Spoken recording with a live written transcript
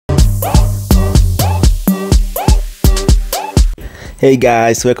Hey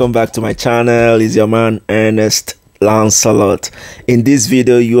guys, welcome back to my channel. It's your man Ernest Lancelot. In this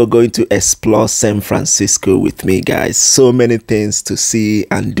video you are going to explore San Francisco with me, guys. So many things to see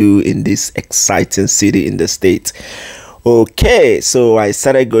and do in this exciting city in the state. Okay, so I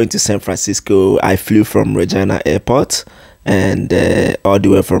started going to San Francisco. I flew from Regina Airport, and all the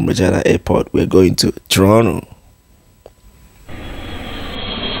way from Regina Airport we're going to Toronto.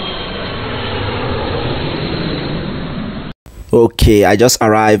 Okay, I just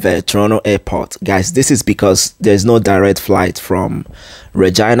arrived at Toronto Airport. Guys, this is because there's no direct flight from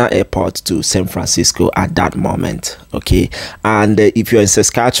Regina Airport to San Francisco at that moment. Okay, and if you're in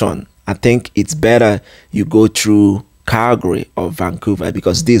Saskatchewan, I think it's better you go through Calgary or Vancouver,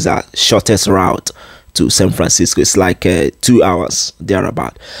 because these are shortest route to San Francisco. It's like 2 hours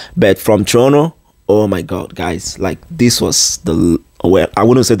thereabout. But from Toronto, oh my god, guys, like this was the, well, I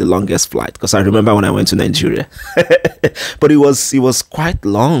wouldn't say the longest flight, because I remember when I went to Nigeria. But it was quite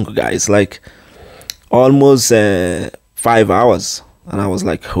long, guys, like almost 5 hours. And I was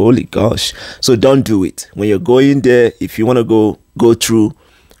like, holy gosh. So don't do it when you're going there. If you want to go through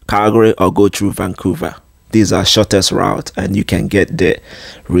Calgary or go through Vancouver, these are shortest route and you can get there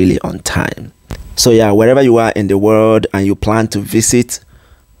really on time. So yeah, wherever you are in the world and you plan to visit,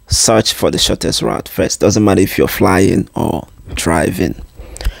 search for the shortest route first. Doesn't matter if you're flying or driving.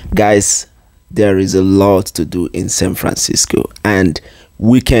 Guys, there is a lot to do in San Francisco, and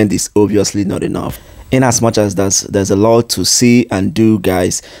weekend is obviously not enough. In as much as there's a lot to see and do,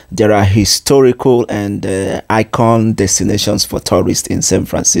 guys, there are historical and icon destinations for tourists in San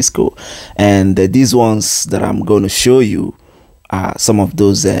Francisco, and these ones that I'm going to show you are some of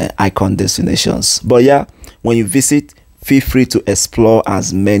those icon destinations. But yeah, when you visit, feel free to explore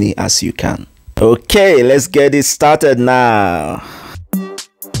as many as you can. Okay, let's get it started now.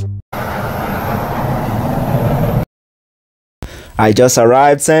 I just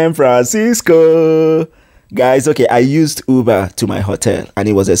arrived San Francisco, guys. Okay, I used Uber to my hotel and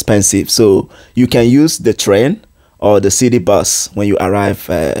it was expensive, so you can use the train or the city bus when you arrive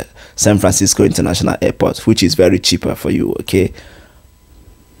San Francisco International Airport, which is very cheaper for you. Okay,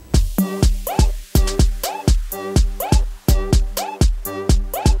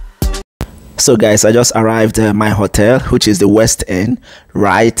 so guys, I just arrived at my hotel, which is the West End,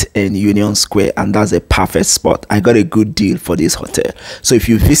 right in Union Square, and that's a perfect spot. I got a good deal for this hotel. So if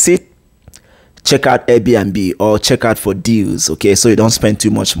you visit, check out Airbnb or check out for deals, okay, so you don't spend too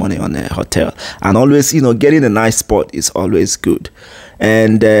much money on a hotel. And always, you know, getting a nice spot is always good.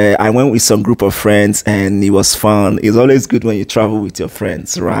 And I went with some group of friends and it was fun. It's always good when you travel with your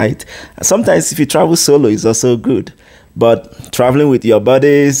friends, right? Sometimes if you travel solo, it's also good, but traveling with your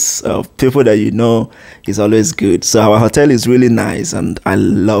buddies, people that you know, is always good. So our hotel is really nice and I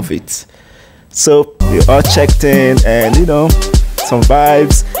love it. So we all checked in and, you know, some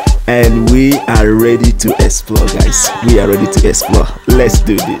vibes, and we are ready to explore, guys. We are ready to explore. Let's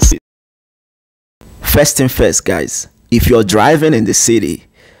do this. First thing first, guys, if you're driving in the city,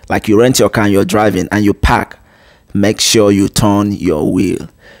 like you rent your car and you're driving and you park, make sure you turn your wheel.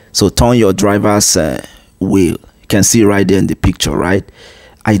 So turn your driver's wheel. Can see right there in the picture, right?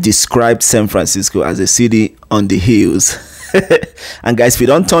 I described San Francisco as a city on the hills. And guys, if you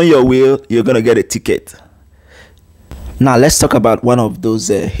don't turn your wheel, you're gonna get a ticket. Now let's talk about one of those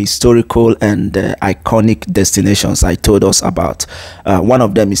historical and iconic destinations I told us about. One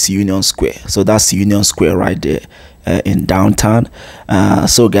of them is Union Square. So that's Union Square right there in downtown.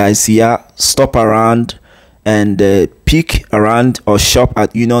 So guys, yeah, stop around and peek around or shop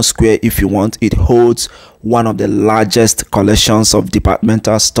at Union Square if you want. It holds one of the largest collections of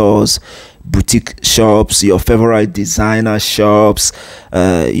departmental stores, boutique shops, your favorite designer shops,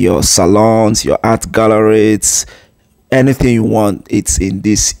 your salons, your art galleries, anything you want, it's in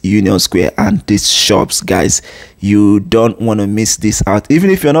this Union Square. And these shops, guys, you don't want to miss this out. Even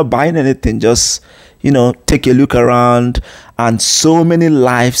if you're not buying anything, just, you know, take a look around. And so many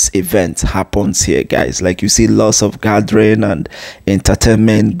lives events happens here, guys. Like you see lots of gathering and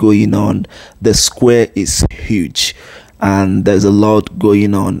entertainment going on. The square is huge and there's a lot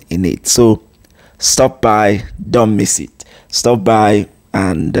going on in it. So stop by, don't miss it. Stop by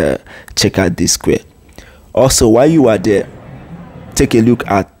and check out this square. Also, while you are there, take a look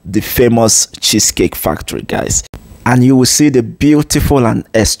at the famous Cheesecake Factory, guys, and you will see the beautiful and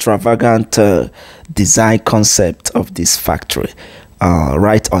extravagant design concept of this factory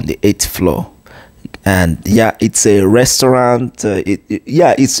right on the 8th floor. And yeah, it's a restaurant.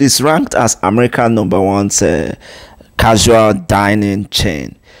 It's ranked as American #1 casual dining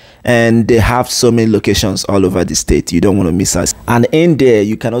chain, and they have so many locations all over the state. You don't want to miss us. And in there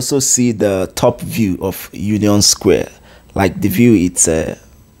you can also see the top view of Union Square. Like the view, it's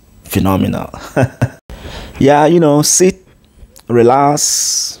phenomenal. Yeah, you know, sit,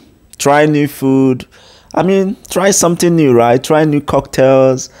 relax, try new food. I mean, try something new, right? Try new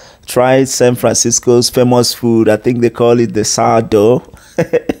cocktails. Try San Francisco's famous food. I think they call it the sourdough.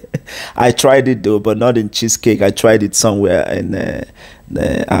 I tried it though, but not in Cheesecake. I tried it somewhere in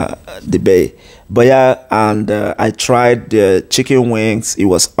the Bay. But yeah, and I tried the chicken wings. It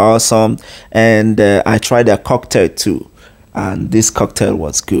was awesome. And I tried their cocktail too. And this cocktail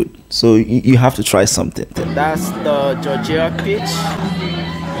was good. So you have to try something. That's the Georgia peach.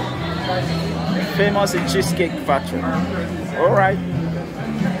 Famous in Cheesecake Factory. All right.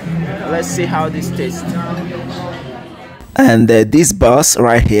 Let's see how this tastes. And this bus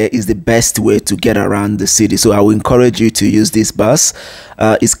right here is the best way to get around the city. So I will encourage you to use this bus.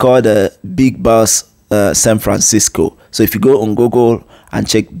 It's called Big Bus San Francisco. So if you go on Google and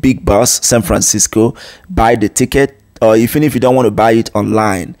check Big Bus San Francisco, buy the ticket. Or even if you don't want to buy it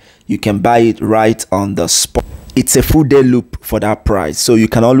online, you can buy it right on the spot. It's a full day loop for that price. So you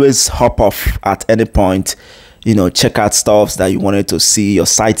can always hop off at any point, you know, check out stuff that you wanted to see, your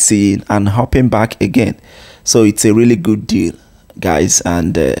sightseeing, and hopping back again. So it's a really good deal, guys.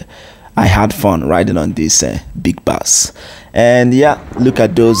 And I had fun riding on this big bus. And yeah, look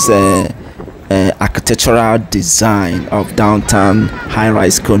at those architectural design of downtown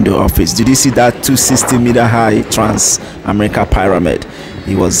high-rise condo office. Did you see that 260-meter high Trans-America Pyramid?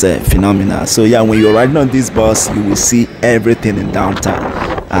 It was phenomenal. So yeah, when you're riding on this bus, you will see everything in downtown,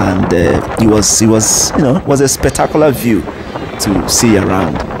 and it was you know, it was a spectacular view to see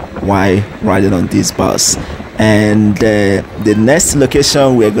around while riding on this bus. And the next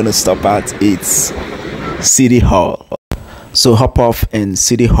location we're going to stop at is City Hall. So hop off in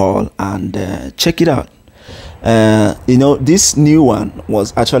City Hall and check it out. You know, this new one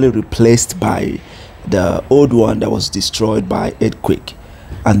was actually replaced by the old one that was destroyed by earthquake,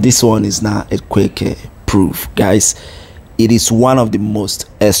 and this one is now earthquake proof, guys. It is one of the most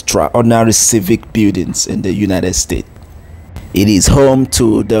extraordinary civic buildings in the United States. It is home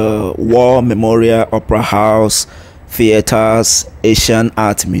to the War Memorial Opera House, theaters, Asian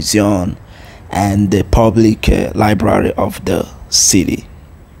Art Museum, and the public library of the city.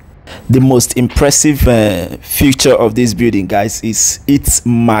 The most impressive feature of this building, guys, is its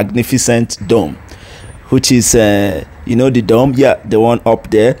magnificent dome, which is you know, the dome, yeah, the one up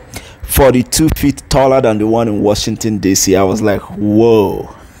there, 42 feet taller than the one in Washington DC. I was like,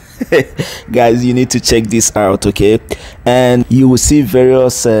 whoa. Guys, you need to check this out, okay? And you will see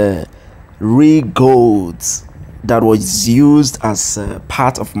various real golds that was used as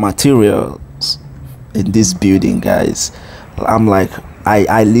part of materials in this building, guys. I'm like,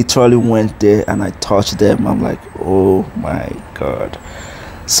 I literally went there and I touched them. I'm like, oh my god.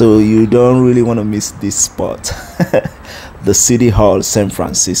 So you don't really want to miss this spot. The City Hall, San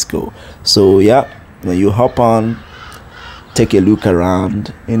Francisco. So yeah, when you hop on, take a look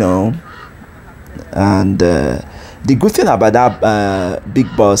around, you know. And the good thing about that big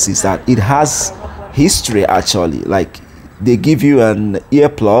bus is that it has history, actually. Like, they give you an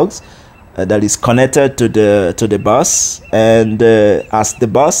earplugs that is connected to the bus, and as the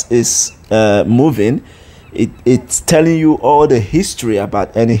bus is moving, it's telling you all the history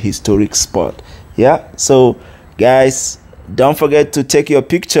about any historic spot. Yeah, so guys, don't forget to take your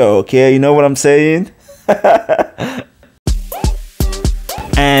picture, okay? You know what I'm saying?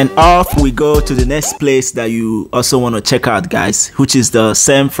 And off we go to the next place that you also want to check out, guys, which is the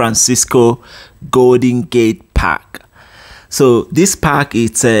San Francisco Golden Gate Park. So this park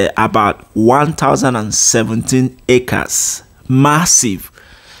is about 1,017 acres, massive.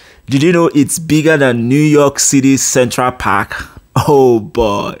 Did you know it's bigger than New York City's Central Park? Oh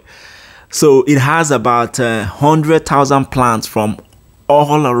boy. So it has about 100,000 plants from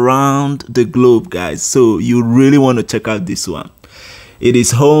all around the globe, guys. So you really want to check out this one. It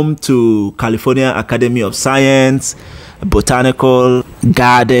is home to California Academy of Science, Botanical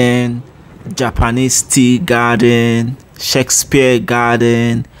Garden, Japanese Tea Garden, Shakespeare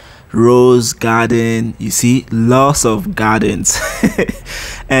Garden, Rose Garden. You see, lots of gardens.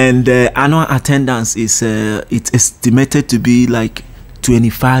 And annual attendance is it's estimated to be like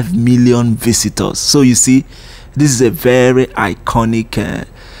 25 million visitors. So you see, this is a very iconic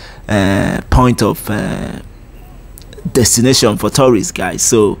point of destination for tourists, guys.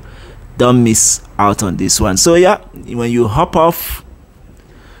 So don't miss out on this one. So yeah, when you hop off,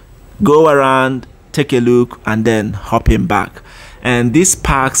 go around, take a look, and then hopping back. And this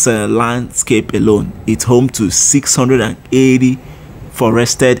park's landscape alone, it's home to 680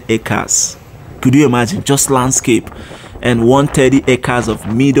 forested acres. Could you imagine? Just landscape. And 130 acres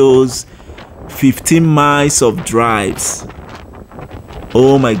of meadows, 15 miles of drives.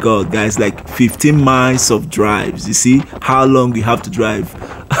 Oh my god, guys, like 15 miles of drives. You see how long we have to drive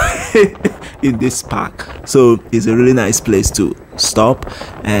in this park. So it's a really nice place to stop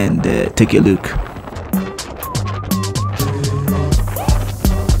and take a look.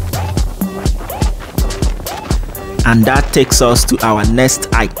 And that takes us to our next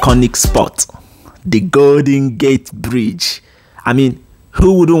iconic spot, the Golden Gate Bridge. I mean,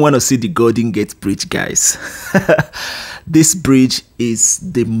 who wouldn't want to see the Golden Gate Bridge, guys? This bridge is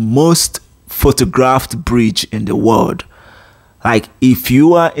the most photographed bridge in the world. Like, if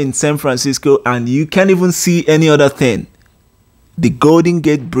you are in San Francisco and you can't even see any other thing, the Golden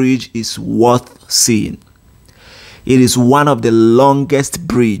Gate Bridge is worth seeing. It is one of the longest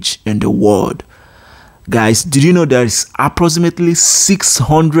bridges in the world. Guys, did you know there is approximately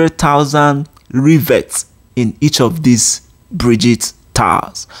 600,000 rivets in each of these bridges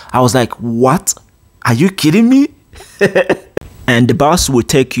towers? I was like, what? Are you kidding me? And the bus will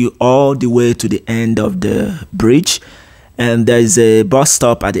take you all the way to the end of the bridge, and there is a bus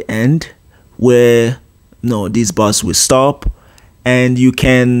stop at the end where this bus will stop and you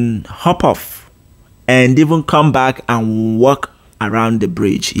can hop off and even come back and walk around the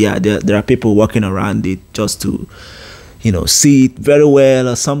bridge. Yeah, there are people walking around it just to see it very well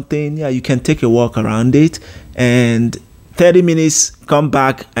or something. Yeah, you can take a walk around it and 30 minutes come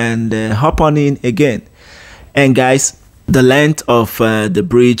back and hop on in again. And guys, the length of the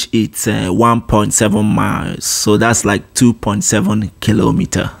bridge it's 1.7 miles, so that's like 2.7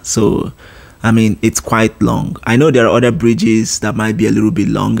 kilometers. So I mean, it's quite long. I know there are other bridges that might be a little bit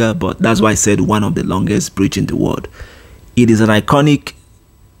longer, but that's why I said one of the longest bridge in the world. It is an iconic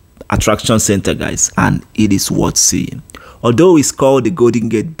attraction center, guys, and it is worth seeing. Although it's called the Golden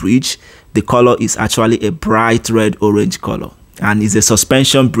Gate Bridge, the color is actually a bright red orange color, and it's a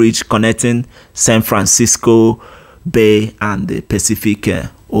suspension bridge connecting San Francisco Bay and the Pacific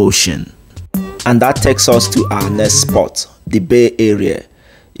Ocean. And that takes us to our next spot, the Bay Area.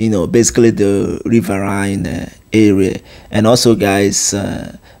 Basically the riverine area. And also, guys,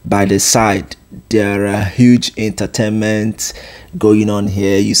 by the side there are huge entertainment going on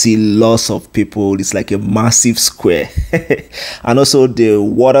here. You see lots of people. It's like a massive square. And also the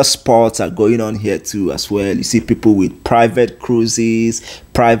water sports are going on here too as well. You see people with private cruises,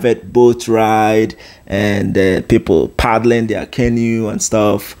 private boat ride, and people paddling their canoe and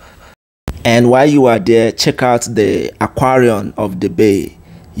stuff. And while you are there, check out the aquarium of the bay.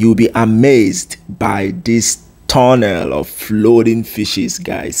 You'll be amazed by this tunnel of floating fishes,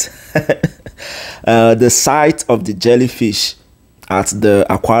 guys. The sight of the jellyfish at the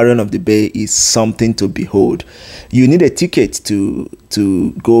aquarium of the bay is something to behold. You need a ticket to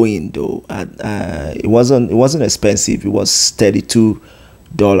go in though. It wasn't expensive. It was $32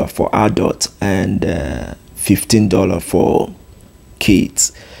 for adults and $15 for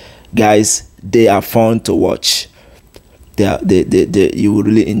kids. Guys, they are fun to watch. You will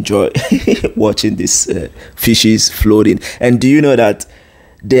really enjoy watching these fishes floating. And do you know that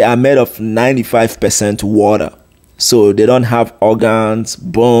they are made of 95% water? So they don't have organs,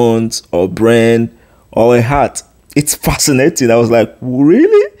 bones, or brain, or a heart. It's fascinating. I was like,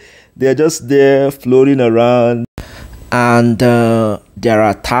 really? They're just there floating around. And there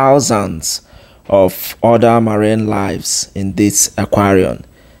are thousands of other marine lives in this aquarium,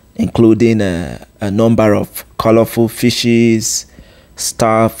 including a number of colorful fishes,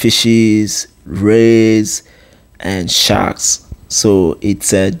 starfishes, rays, and sharks. So it's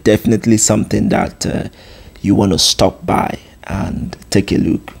definitely something that you want to stop by and take a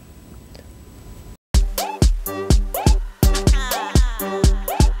look.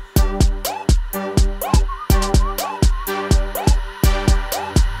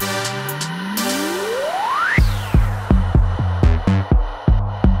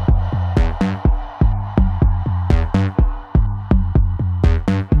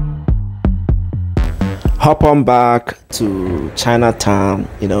 Hop on back to Chinatown.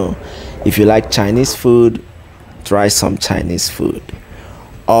 If you like Chinese food, try some Chinese food.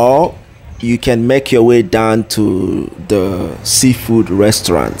 Or you can make your way down to the seafood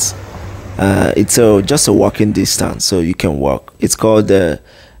restaurants. It's just a walking distance, so you can walk. It's called the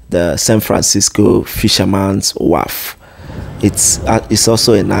San Francisco Fisherman's Wharf. It's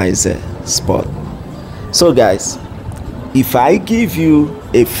also a nice spot. So guys, if I give you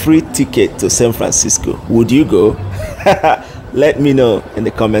a free ticket to San Francisco, would you go? Let me know in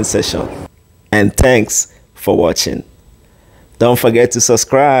the comment section. And thanks for watching. Don't forget to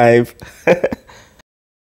subscribe.